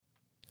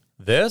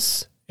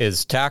This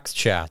is Tax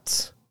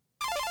Chats.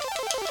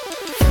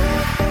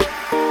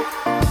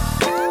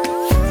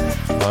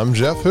 I'm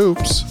Jeff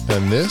Hoops,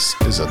 and this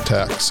is a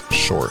tax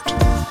short.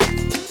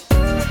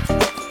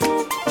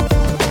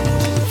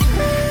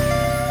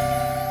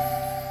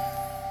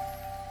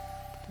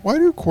 Why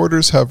do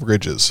quarters have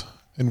ridges,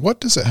 and what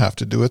does it have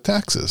to do with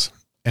taxes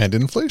and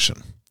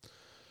inflation?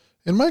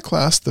 In my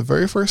class, the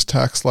very first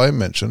tax law I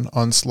mention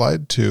on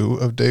slide 2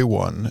 of day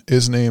 1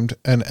 is named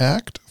An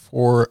Act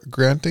for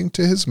granting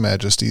to His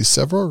Majesty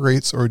several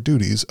rates or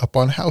duties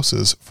upon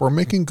houses for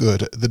making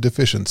good the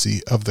deficiency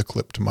of the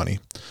clipped money.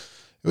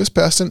 It was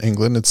passed in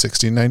England in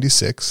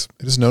 1696.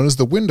 It is known as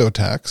the window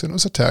tax, and it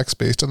was a tax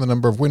based on the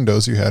number of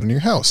windows you had in your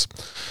house.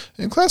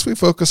 In class, we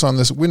focus on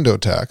this window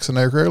tax, and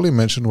I rarely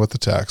mention what the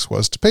tax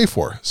was to pay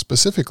for,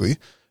 specifically,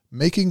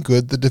 making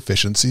good the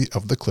deficiency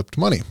of the clipped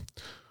money.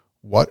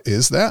 What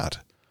is that?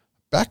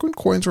 Back when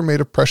coins were made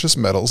of precious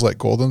metals like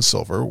gold and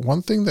silver,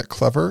 one thing that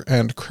clever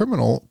and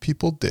criminal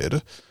people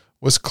did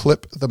was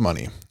clip the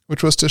money,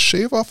 which was to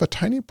shave off a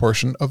tiny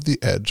portion of the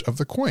edge of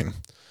the coin.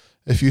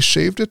 If you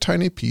shaved a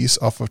tiny piece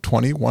off of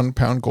 20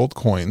 one-pound gold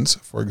coins,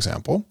 for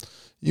example,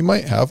 you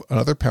might have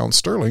another pound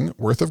sterling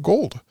worth of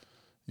gold.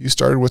 You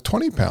started with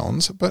 20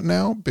 pounds, but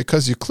now,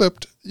 because you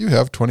clipped, you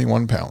have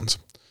 21 pounds.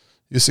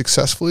 You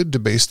successfully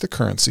debased the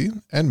currency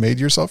and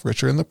made yourself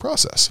richer in the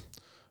process.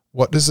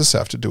 What does this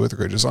have to do with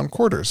ridges on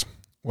quarters?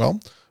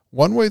 Well,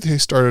 one way they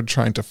started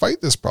trying to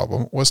fight this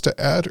problem was to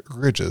add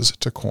ridges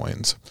to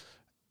coins.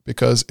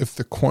 Because if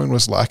the coin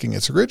was lacking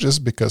its ridges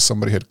because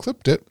somebody had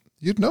clipped it,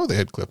 you'd know they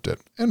had clipped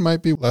it and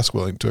might be less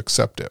willing to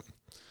accept it.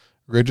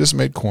 Ridges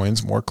made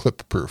coins more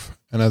clip-proof,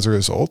 and as a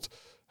result,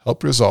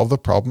 helped resolve the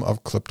problem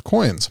of clipped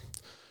coins.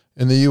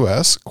 In the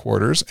U.S.,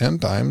 quarters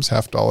and dimes,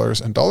 half dollars,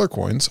 and dollar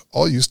coins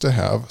all used to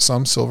have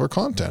some silver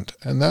content,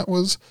 and that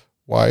was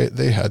why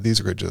they had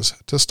these ridges,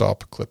 to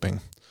stop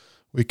clipping.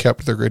 We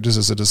kept the ridges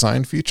as a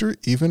design feature,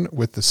 even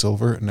with the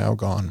silver now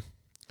gone.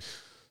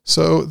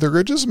 So the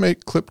ridges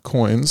make clipped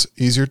coins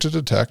easier to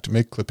detect,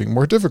 make clipping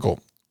more difficult.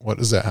 What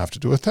does that have to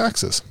do with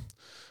taxes?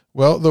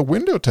 Well, the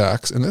window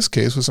tax in this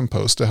case was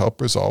imposed to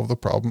help resolve the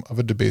problem of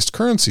a debased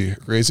currency,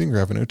 raising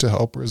revenue to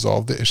help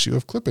resolve the issue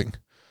of clipping.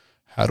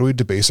 How do we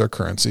debase our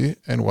currency,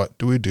 and what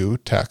do we do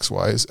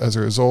tax-wise as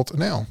a result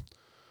now?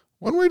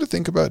 One way to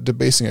think about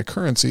debasing a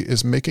currency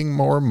is making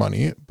more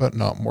money, but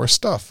not more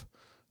stuff.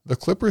 The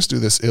clippers do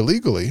this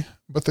illegally,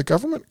 but the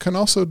government can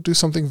also do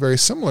something very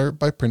similar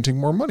by printing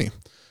more money.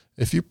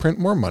 If you print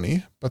more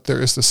money, but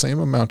there is the same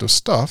amount of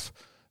stuff,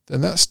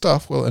 then that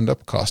stuff will end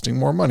up costing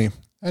more money,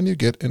 and you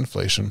get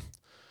inflation.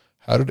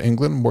 How did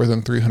England more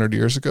than 300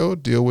 years ago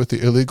deal with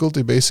the illegal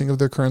debasing of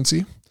their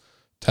currency?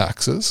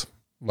 Taxes,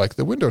 like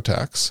the window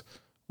tax,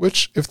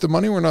 which, if the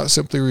money were not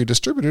simply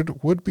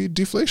redistributed, would be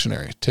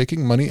deflationary,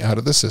 taking money out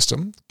of the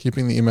system,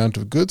 keeping the amount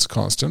of goods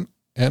constant,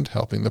 and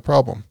helping the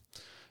problem.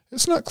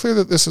 It's not clear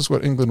that this is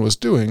what England was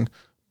doing,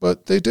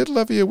 but they did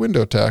levy a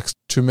window tax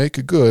to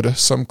make good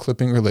some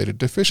clipping-related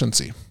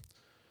deficiency.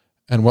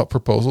 And what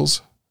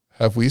proposals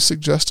have we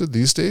suggested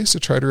these days to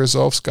try to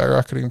resolve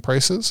skyrocketing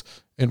prices,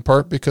 in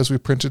part because we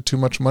printed too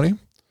much money?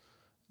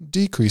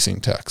 Decreasing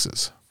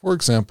taxes, for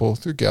example,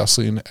 through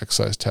gasoline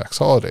excise tax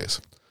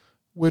holidays,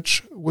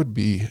 which would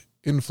be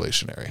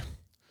inflationary.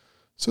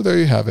 So there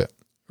you have it.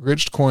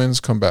 Ridged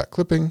coins combat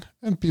clipping,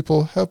 and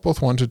people have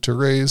both wanted to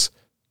raise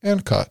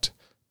and cut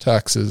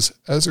taxes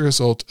as a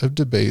result of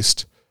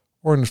debased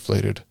or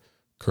inflated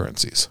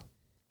currencies.